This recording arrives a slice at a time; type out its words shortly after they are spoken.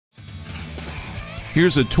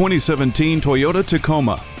Here's a 2017 Toyota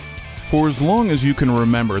Tacoma. For as long as you can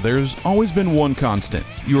remember, there's always been one constant: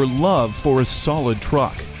 your love for a solid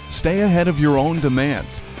truck. Stay ahead of your own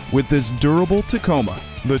demands with this durable Tacoma.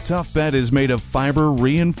 The tough bed is made of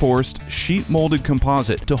fiber-reinforced, sheet-molded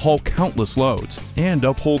composite to haul countless loads and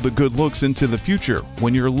uphold the good looks into the future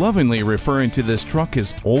when you're lovingly referring to this truck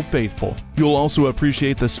as Old Faithful. You'll also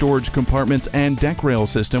appreciate the storage compartments and deck rail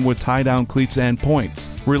system with tie-down cleats and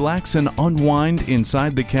points. Relax and unwind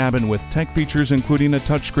inside the cabin with tech features including a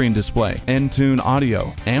touchscreen display, N-Tune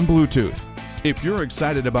audio, and Bluetooth. If you're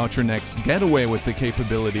excited about your next getaway with the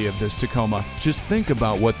capability of this Tacoma, just think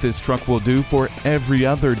about what this truck will do for every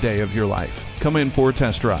other day of your life. Come in for a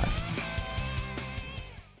test drive.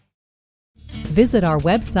 Visit our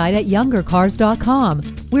website at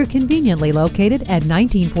youngercars.com. We're conveniently located at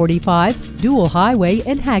 1945 Dual Highway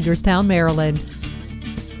in Hagerstown, Maryland.